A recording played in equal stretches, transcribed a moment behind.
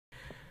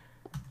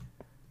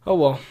Oh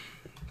well.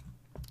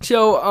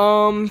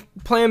 So,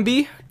 plan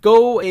B,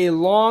 go a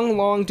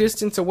long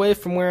distance away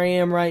from where I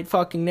am right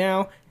fucking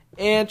now,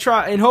 and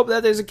try and hope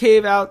that there's a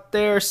cave out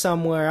there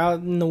somewhere, out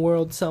in the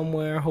world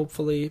somewhere,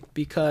 hopefully,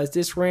 because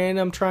this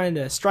random trying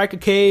to strike a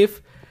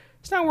cave,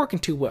 it's not working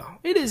too well.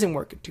 It isn't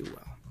working too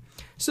well.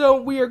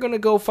 So, we are going to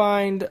go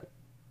find,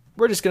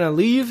 we're just going to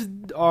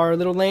leave our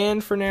little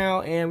land for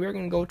now, and we're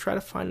going to go try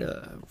to find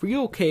a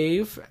real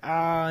cave,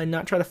 and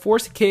not try to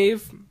force a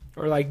cave,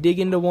 or like dig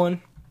into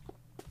one.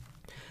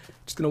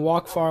 Just gonna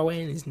walk far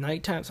away, and it's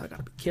nighttime, so I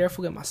gotta be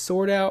careful. Get my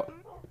sword out,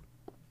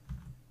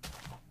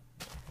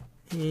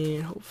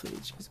 and hopefully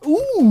it's just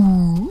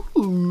ooh.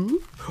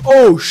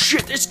 Oh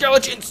shit! There's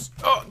skeletons.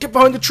 Oh, get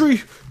behind the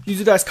tree. Use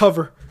it as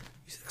cover.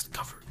 Use it as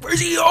cover. Where's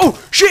he? Oh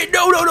shit!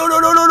 No!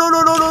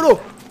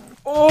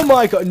 Oh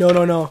my god!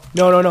 No!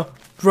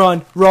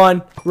 Run!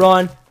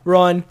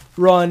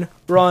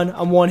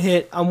 I'm one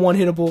hit. I'm one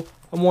hittable.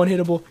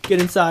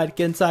 Get inside.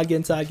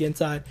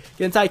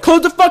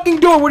 Close the fucking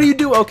door. What do you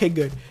do? Okay,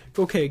 good.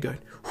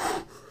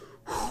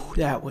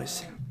 That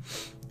was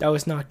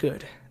not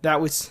good. That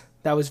was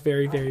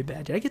very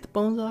bad. Did I get the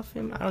bones off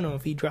him? I don't know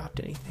if he dropped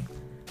anything.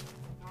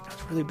 That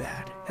was really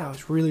bad. That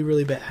was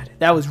really bad.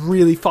 That was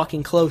really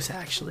fucking close,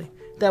 actually.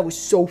 That was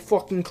so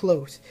fucking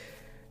close.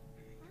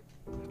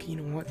 Okay, you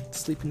know what?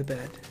 Sleep in the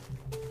bed.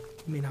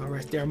 I mean,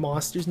 right there are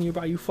monsters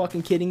nearby. Are you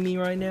fucking kidding me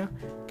right now?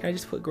 Can I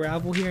just put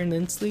gravel here and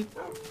then sleep?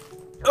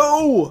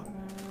 Oh!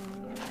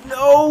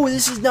 No,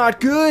 this is not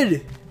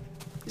good.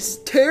 This is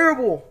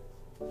terrible.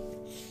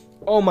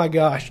 Oh my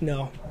gosh,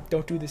 no.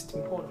 Don't do this to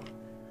me. Hold on.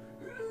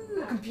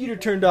 The computer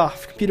turned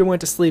off. Computer went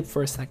to sleep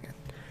for a second.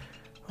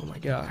 Oh my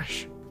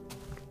gosh.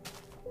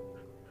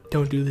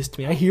 Don't do this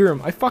to me. I hear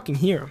him. I fucking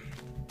hear him.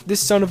 This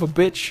son of a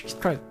bitch. He's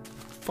trying to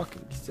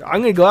fucking... I'm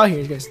gonna go out here.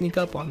 He's gonna sneak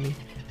up on me.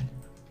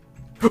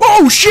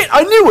 Oh shit!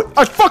 I knew it!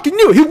 I fucking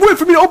knew it! He waited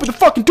for me to open the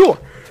fucking door!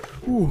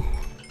 Ooh.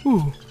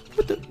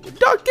 What the...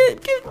 Dog,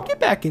 get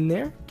back in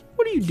there.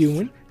 What are you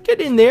doing?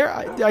 Get in there.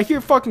 I hear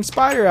a fucking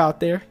spider out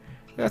there.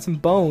 I got some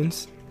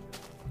bones.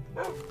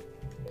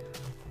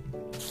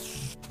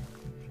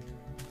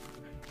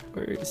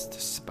 Where is the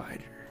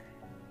spider?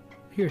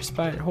 I hear a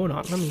spider. Hold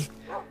on. I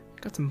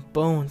got some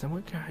bones.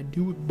 What can I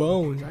do with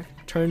bones? I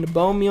can turn to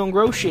bone meal and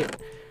grow shit.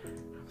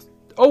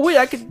 Oh wait,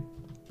 I could...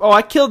 Oh,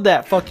 I killed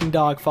that fucking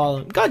dog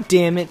following. God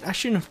damn it. I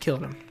shouldn't have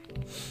killed him.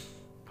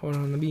 Hold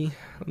on. Let me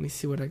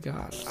see what I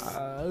got.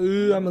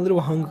 I'm a little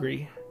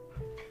hungry.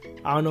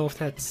 I don't know if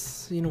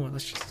that's... You know what?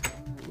 Let's just...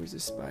 Where's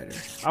this spider?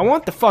 I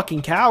want the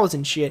fucking cows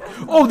and shit.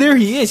 Oh, there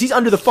he is. He's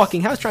under the fucking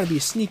house trying to be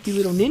a sneaky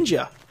little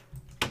ninja.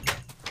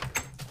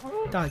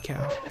 Die,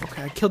 cow.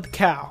 Okay, I killed the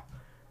cow.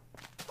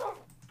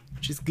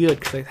 Which is good,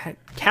 because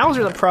cows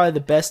are probably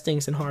the best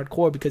things in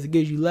hardcore, because it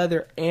gives you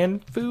leather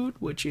and food,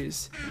 which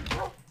is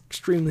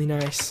extremely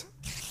nice.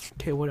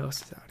 Okay, what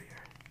else is out here?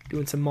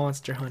 Doing some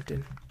monster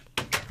hunting.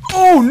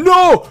 Oh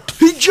no!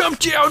 He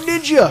jumped down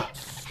ninja!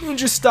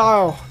 Ninja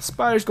style.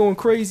 Spider's going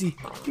crazy.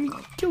 Let me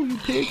kill you,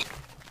 pig.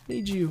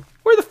 Need you.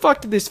 Where the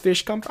fuck did this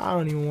fish come from? I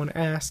don't even want to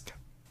ask.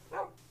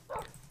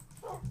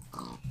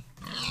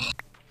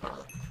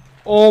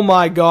 Oh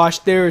my gosh,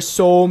 there are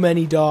so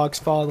many dogs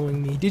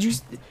following me. Did you...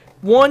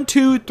 1,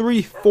 2,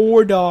 3,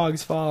 4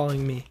 dogs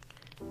following me.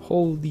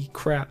 Holy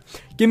crap.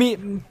 Get me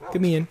in.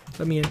 Let me in.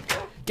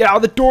 Get out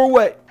of the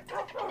doorway.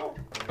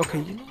 Okay,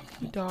 you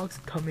dogs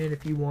come in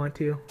if you want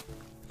to.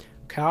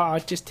 Okay, I'll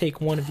just take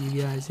one of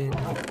you guys in.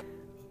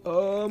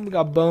 We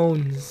got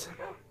bones.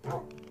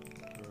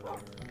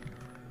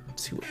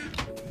 Let's see what...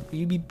 Will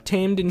you be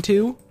tamed in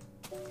 2?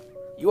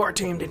 You are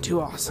tamed in 2,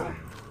 awesome.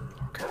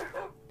 Okay.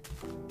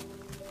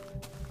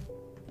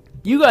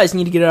 You guys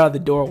need to get out of the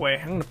doorway.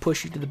 I'm gonna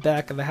push you to the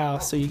back of the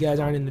house so you guys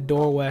aren't in the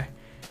doorway.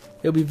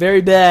 It'll be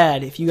very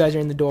bad if you guys are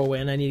in the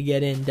doorway and I need to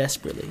get in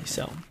desperately,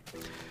 so...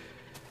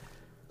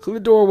 Clear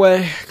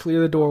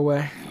the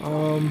doorway.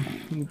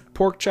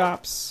 Pork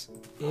chops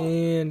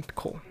and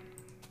coal.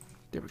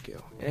 There we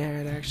go.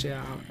 And actually,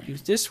 I'll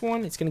use this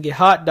one. It's gonna get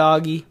hot,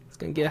 doggy. It's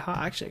gonna get hot.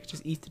 Actually, I can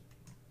just eat the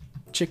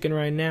chicken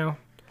right now.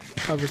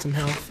 Cover some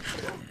health.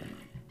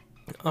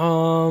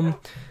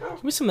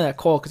 Give me some of that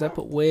coal because I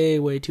put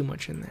way too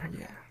much in there.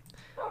 Yeah.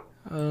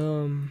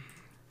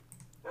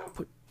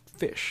 Put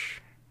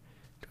fish.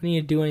 Do I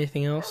need to do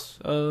anything else?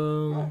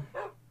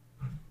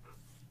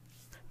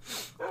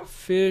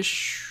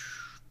 Fish.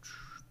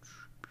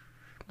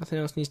 Nothing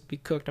else needs to be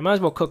cooked. I might as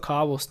well cook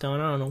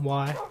cobblestone. I don't know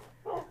why.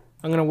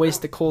 I'm gonna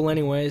waste the coal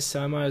anyways,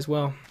 so I might as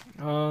well.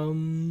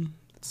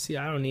 Let's see.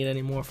 I don't need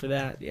any more for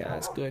that. Yeah,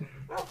 that's good.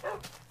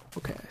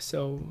 Okay,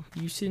 so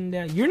you sitting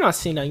down? You're not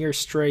sitting down. You're a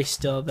stray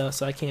still, though,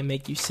 so I can't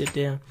make you sit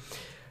down.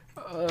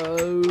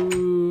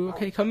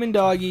 Okay, come in,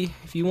 doggy.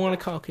 If you want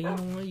to call, okay, you know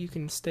what? You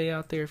can stay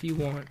out there if you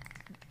want.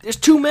 There's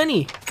too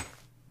many.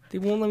 They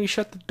won't let me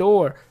shut the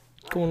door.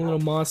 Going a little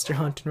monster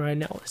hunting right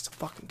now. There's a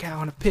fucking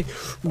cow and a pig.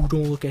 Ooh,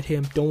 don't look at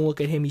him. Don't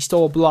look at him. He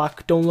stole a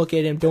block. Don't look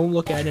at him. Don't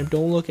look at him.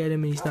 Don't look at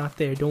him, and he's not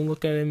there. Don't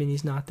look at him, and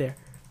he's not there.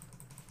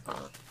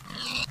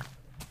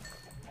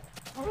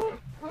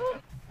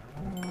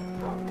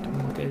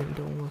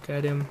 Don't look Look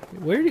at him.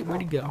 Where'd he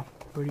go?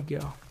 Where'd he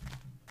go?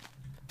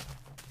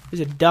 There's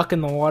a duck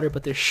in the water,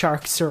 but there's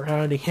sharks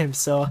surrounding him,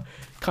 so I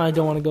kind of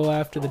don't want to go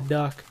after the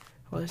duck.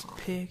 Oh, there's a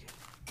pig.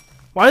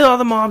 Why do all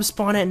the mobs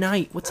spawn at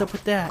night? What's up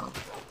with that?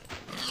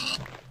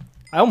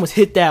 I almost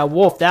hit that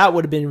wolf. That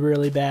would have been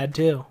really bad,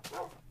 too.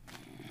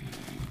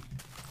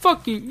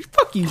 Fuck you,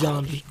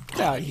 zombie.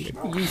 Get out of here.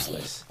 You're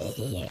useless.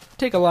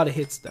 Take a lot of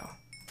hits, though.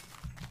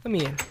 Let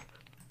me in.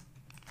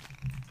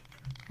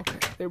 Okay,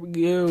 there we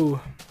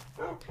go.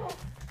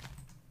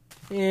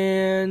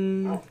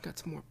 And got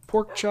some more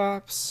pork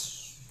chops.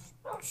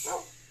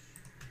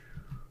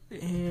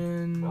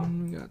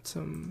 And we got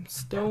some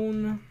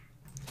stone.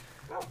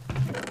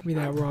 Give me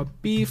that raw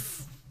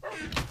beef.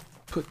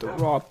 Put the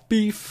raw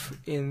beef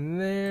in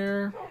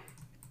there.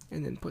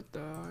 And then put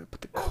the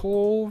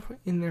coal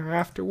in there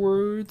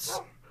afterwards.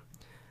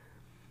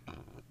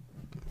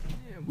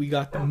 And we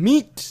got the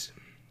meat.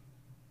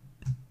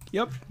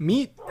 Yep,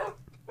 meat.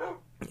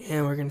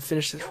 And we're gonna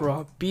finish this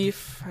raw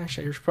beef.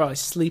 Actually, I should probably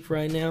sleep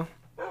right now.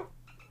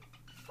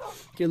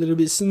 Get a little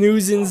bit of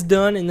snoozings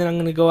done, and then I'm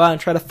gonna go out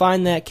and try to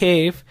find that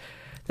cave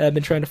that I've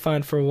been trying to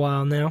find for a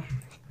while now.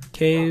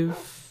 Cave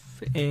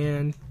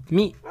and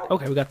meat.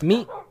 Okay, we got the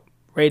meat.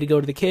 Ready to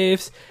go to the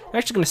caves. I'm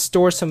actually gonna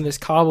store some of this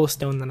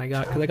cobblestone that I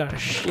got because I got a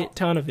shit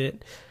ton of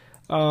it.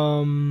 Store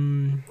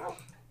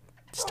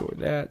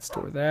that.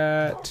 Store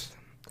that.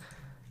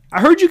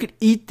 I heard you could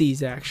eat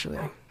these actually.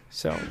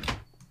 So,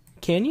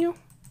 can you?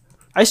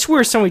 I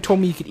swear somebody told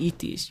me you could eat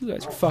these. You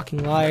guys are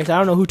fucking liars. I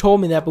don't know who told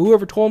me that, but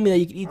whoever told me that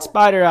you could eat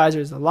spider eyes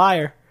is a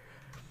liar.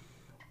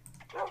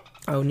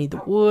 I don't need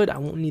the wood. I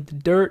won't need the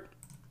dirt.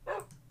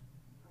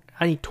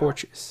 I need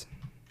torches.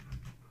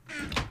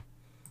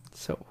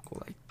 So we'll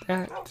go like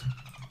that.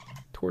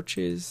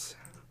 Torches.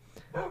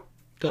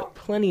 Got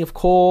plenty of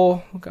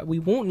coal. We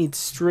won't need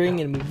string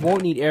and we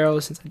won't need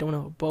arrows since I don't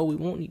have a bow. We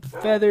won't need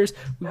feathers.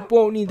 We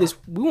won't need this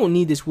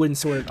wooden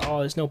sword at all.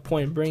 There's no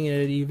point in bringing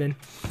it even.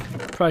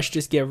 Probably should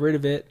just get rid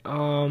of it.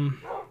 I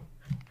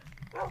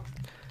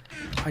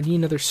need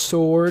another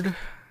sword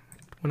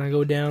when I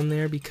go down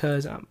there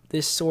because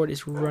this sword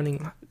is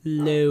running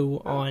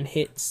low on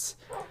hits.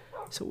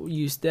 So we'll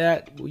use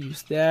that. We'll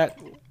use that.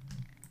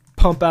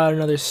 Pump out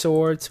another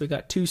sword. So we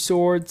got 2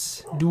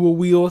 swords. Dual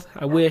wield.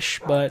 I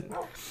wish, but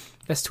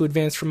that's too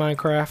advanced for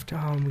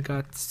Minecraft. We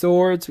got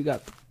swords. We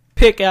got the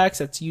pickaxe.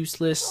 That's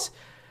useless.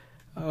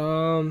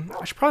 I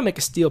should probably make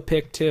a steel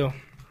pick too.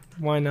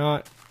 Why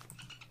not?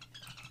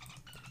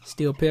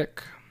 Steel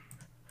pick.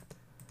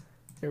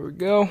 There we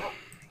go.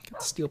 Got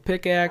the steel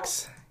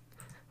pickaxe.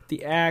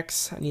 The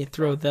axe. I need to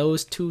throw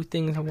those 2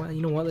 things.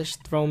 You know what? Let's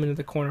just throw them into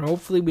the corner.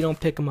 Hopefully we don't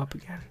pick them up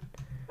again.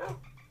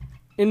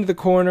 Into the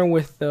corner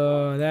with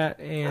that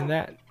and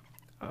that.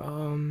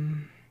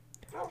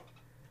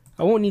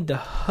 I won't need the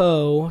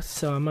hoe,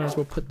 so I might as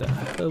well put the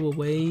hoe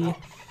away.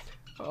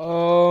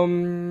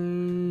 Won't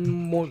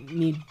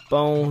need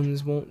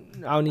bones.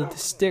 I'll need the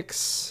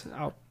sticks.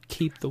 I'll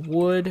keep the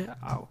wood.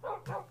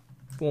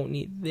 Won't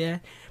need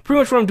that. Pretty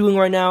much what I'm doing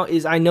right now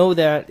is I know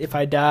that if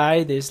I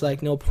die, there's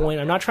like no point.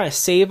 I'm not trying to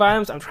save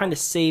items. I'm trying to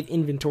save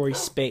inventory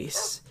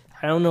space.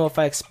 I don't know if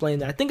I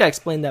explained that. I think I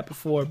explained that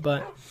before,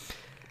 but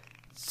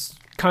it's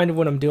kind of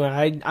what I'm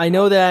doing. I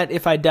know that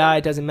if I die,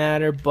 it doesn't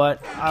matter,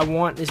 but I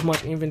want as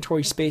much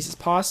inventory space as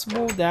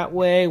possible. That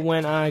way,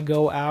 when I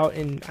go out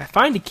and I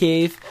find a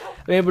cave,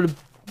 I'm able to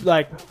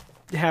like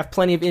have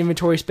plenty of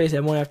inventory space.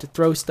 I won't have to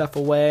throw stuff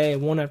away. I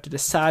won't have to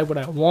decide what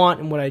I want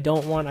and what I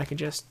don't want. I can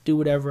just do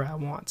whatever I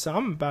want. So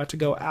I'm about to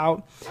go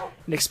out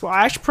and explore.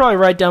 I should probably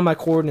write down my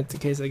coordinates in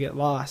case I get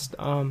lost.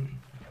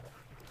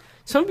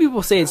 Some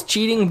people say it's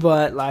cheating,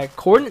 but like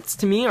coordinates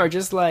to me are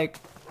just like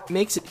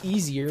makes it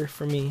easier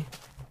for me.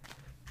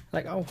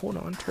 Like, oh, hold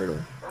on, turtle.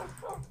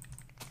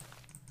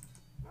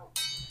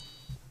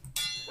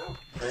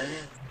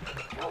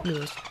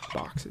 Those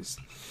boxes.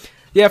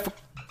 Yeah,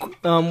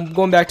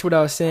 going back to what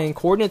I was saying,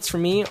 coordinates for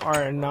me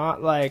are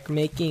not like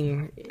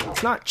making,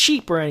 it's not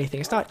cheap or anything.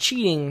 It's not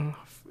cheating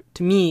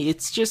to me.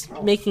 It's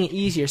just making it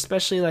easier,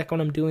 especially like when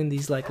I'm doing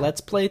these like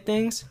let's play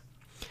things.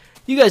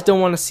 You guys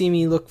don't want to see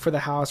me look for the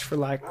house for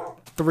like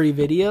 3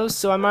 videos,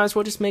 so I might as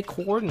well just make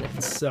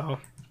coordinates. So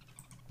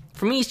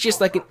for me, it's just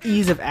like an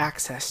ease of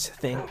access to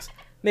things.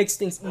 Makes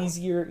things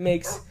easier. It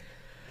makes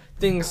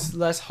things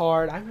less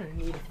hard. I'm gonna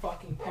need a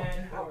fucking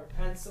pen or a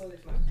pencil.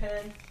 There's my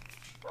pen.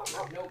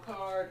 Note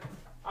card.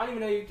 I don't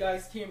even know you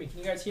guys hear me. Can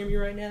you guys hear me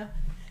right now?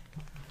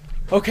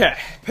 Okay.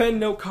 Pen,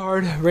 note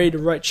card. Ready to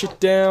write shit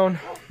down.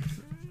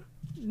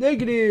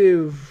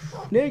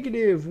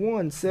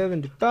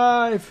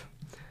 -175.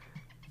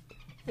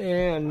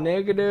 And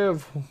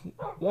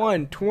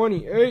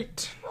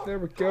 -128. There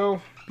we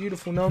go.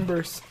 Beautiful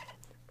numbers.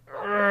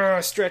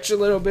 Stretch a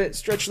little bit.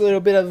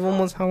 I've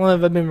almost, how long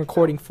have I been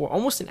recording for?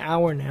 Almost an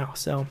hour now.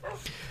 So,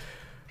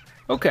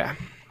 okay.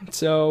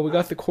 So we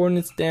got the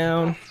coordinates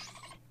down.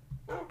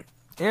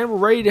 And we're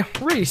ready to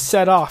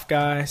set off,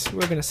 guys.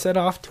 We're gonna set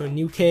off to a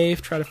new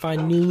cave, try to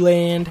find new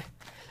land.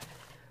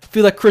 I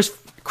feel like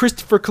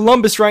Christopher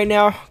Columbus right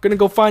now. Gonna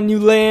go find new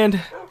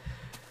land.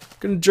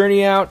 Gonna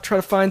journey out, try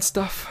to find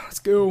stuff. Let's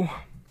go.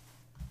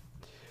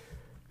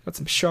 Got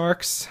some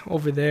sharks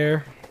over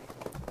there.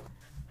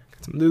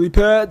 Got some lily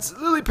pads.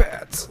 Lily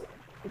pads.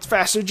 It's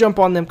faster to jump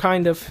on them,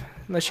 kind of.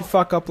 Unless you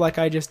fuck up like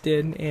I just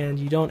did and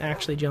you don't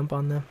actually jump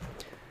on them.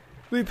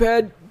 Lily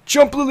pad.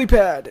 Jump lily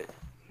pad.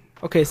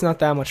 Okay, it's not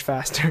that much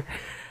faster.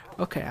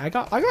 Okay, I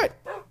got a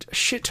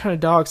shit ton of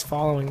dogs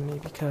following me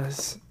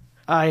because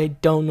I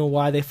don't know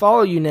why they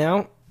follow you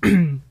now.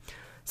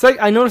 It's like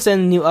I noticed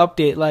in the new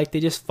update, like they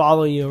just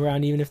follow you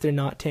around even if they're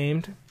not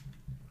tamed.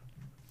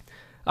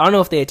 I don't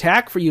know if they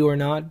attack for you or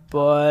not,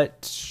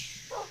 but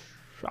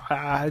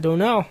I don't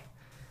know.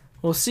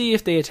 We'll see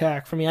if they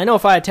attack for me. I know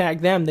if I attack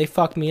them, they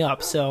fuck me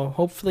up, so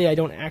hopefully I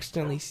don't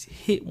accidentally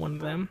hit one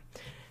of them.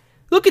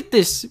 Look at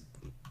this.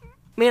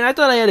 Man, I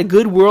thought I had a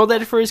good world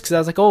at first because I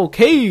was like, oh,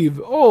 cave,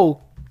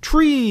 oh,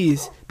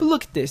 trees. But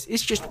look at this.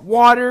 It's just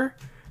water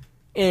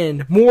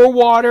and more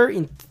water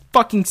and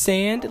fucking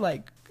sand.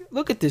 Like,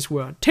 look at this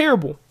world.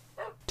 Terrible.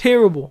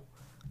 Terrible.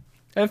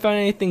 I haven't found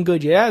anything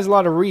good yet. It has a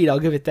lot of reed, I'll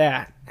give it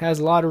that. It has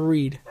a lot of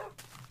reed.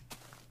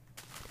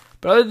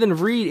 But other than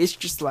reed, it's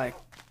just like,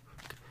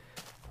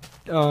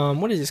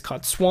 what is this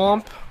called?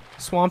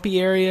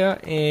 Swampy area,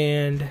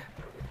 and I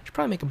should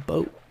probably make a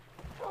boat.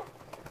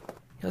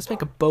 Yeah, let's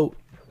make a boat.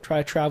 Try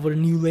to travel to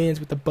new lands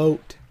with a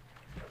boat.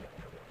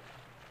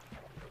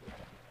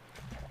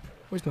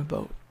 Where's my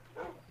boat?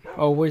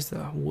 Oh, where's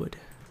the wood?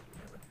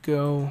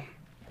 Go.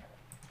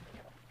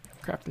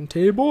 Crafting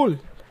table.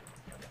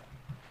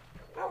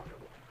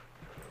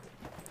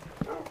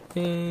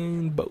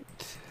 And boat.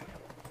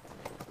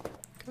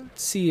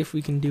 Let's see if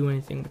we can do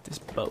anything with this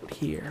boat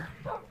here.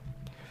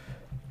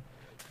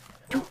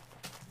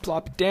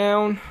 Plop it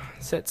down.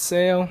 Set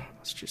sail.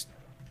 Let's just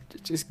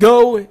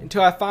go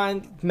until I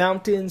find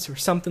mountains or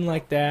something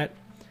like that.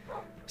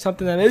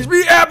 Something that makes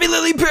me happy,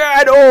 lily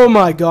pad. Oh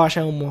my gosh,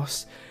 I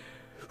almost.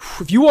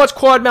 If you watch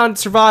Quad Mountain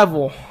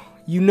Survival,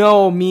 you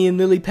know me and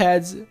lily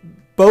pads.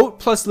 Boat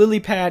plus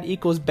lily pad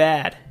equals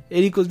bad.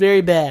 It equals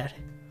very bad.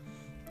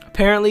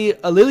 Apparently,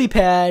 a lily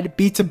pad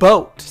beats a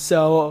boat,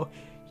 so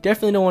you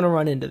definitely don't want to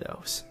run into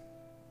those.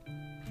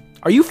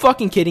 Are you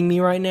fucking kidding me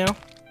right now?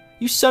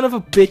 You son of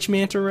a bitch,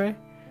 manta ray.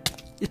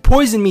 It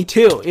poisoned me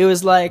too. It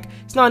was like,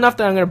 it's not enough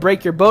that I'm gonna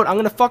break your boat, I'm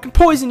gonna fucking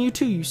poison you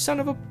too, you son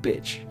of a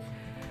bitch.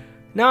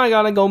 Now I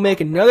gotta go make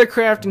another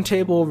crafting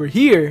table over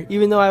here,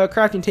 even though I have a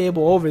crafting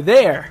table over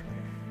there.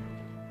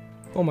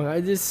 Oh my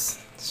god,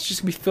 it's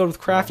just gonna be filled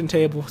with crafting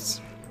tables.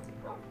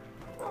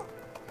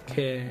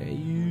 Okay,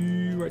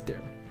 you right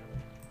there.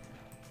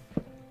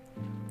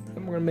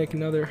 And we're gonna make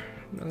another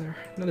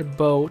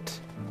boat.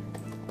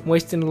 I'm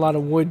wasting a lot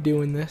of wood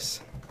doing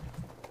this.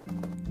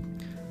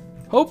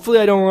 Hopefully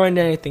I don't run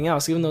into anything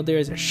else, even though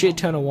there's a shit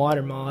ton of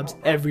water mobs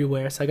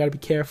everywhere, so I gotta be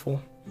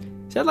careful.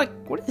 Is that like,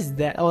 what is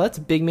that? Oh, that's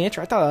a big manta.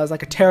 I thought that was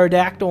like a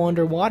pterodactyl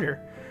underwater.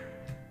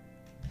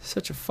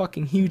 Such a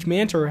fucking huge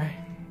manta ray.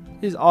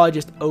 This is all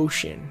just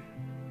ocean.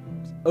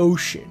 It's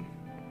ocean.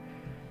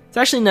 It's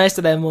actually nice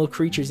that I have more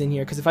creatures in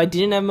here, because if I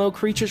didn't have more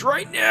creatures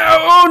right now,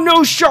 oh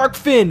no, shark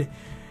fin!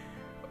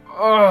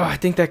 Oh, I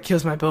think that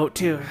kills my boat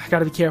too. I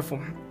gotta be careful.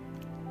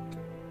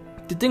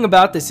 The thing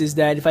about this is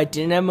that if I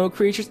didn't have more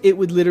creatures, it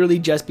would literally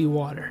just be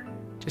water.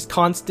 Just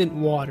constant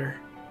water.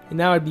 And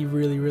that would be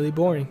really, really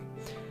boring.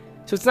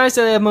 So it's nice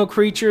that I have more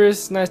creatures.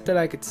 It's nice that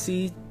I could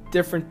see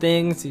different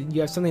things.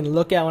 You have something to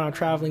look at when I'm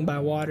traveling by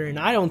water. And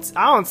I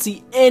don't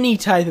see any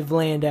type of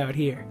land out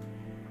here.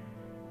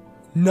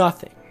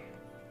 Nothing.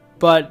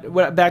 But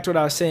back to what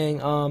I was saying.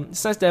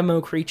 It's nice to have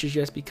more creatures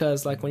just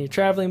because, like, when you're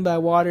traveling by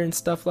water and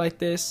stuff like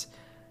this.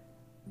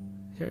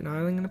 Is there an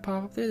island gonna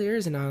pop up there? There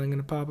is an island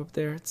gonna pop up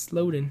there. It's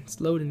loading. It's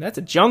loading. That's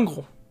a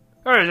jungle.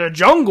 That is a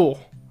jungle.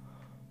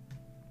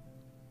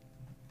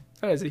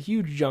 That is a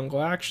huge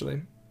jungle,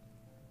 actually.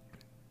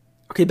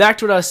 Okay, back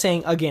to what I was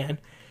saying again.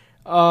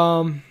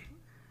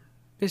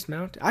 This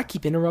mountain. I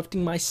keep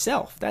interrupting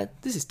myself.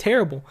 This is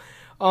terrible.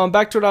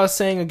 Back to what I was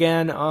saying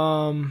again.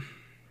 Oh,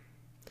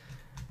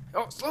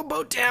 slow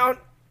boat down.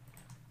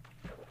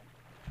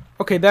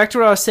 Okay, back to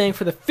what I was saying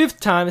for the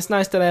 5th time. It's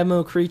nice that I have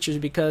more creatures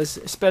because,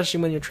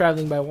 especially when you're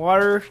traveling by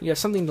water, you have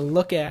something to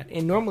look at,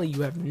 and normally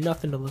you have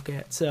nothing to look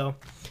at. So,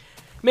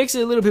 it makes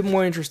it a little bit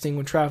more interesting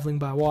when traveling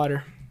by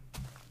water.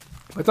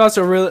 But it's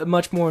also really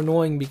much more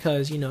annoying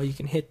because, you know, you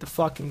can hit the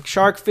fucking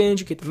shark fins,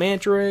 you get the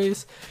manta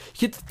rays,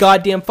 you hit the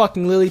goddamn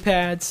fucking lily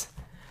pads.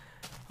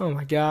 Oh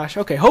my gosh.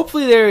 Okay,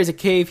 hopefully there is a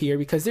cave here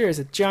because there is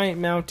a giant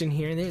mountain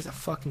here and there's a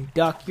fucking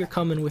duck. You're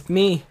coming with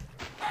me.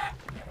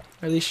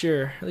 Or at least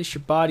your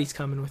body's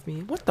coming with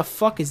me. What the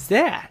fuck is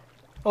that?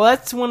 Oh,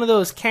 that's one of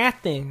those cat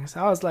things.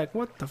 I was like,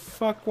 what the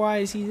fuck? Why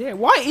is he there?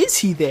 Why is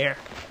he there?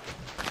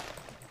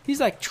 He's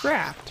like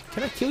trapped.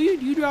 Can I kill you?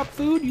 Do you drop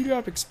food? You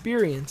drop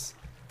experience.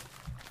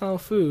 Oh,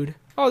 food.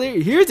 Oh,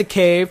 here's a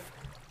cave.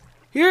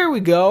 Here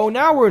we go.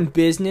 Now we're in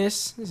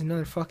business. There's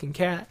another fucking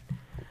cat.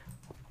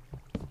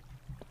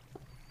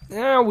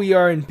 Now we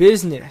are in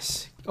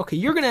business. Okay,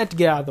 you're gonna have to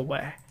get out of the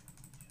way.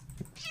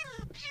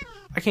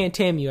 I can't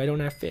tame you. I don't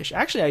have fish.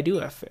 Actually, I do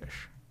have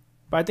fish.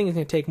 But I think it's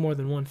gonna take more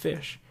than one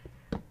fish.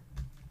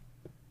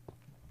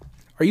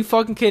 Are you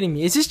fucking kidding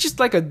me? Is this just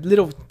like a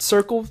little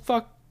circle,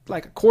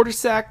 like a quarter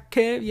sack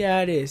cave?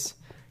 Yeah, it is.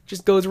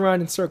 Just goes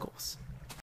around in circles.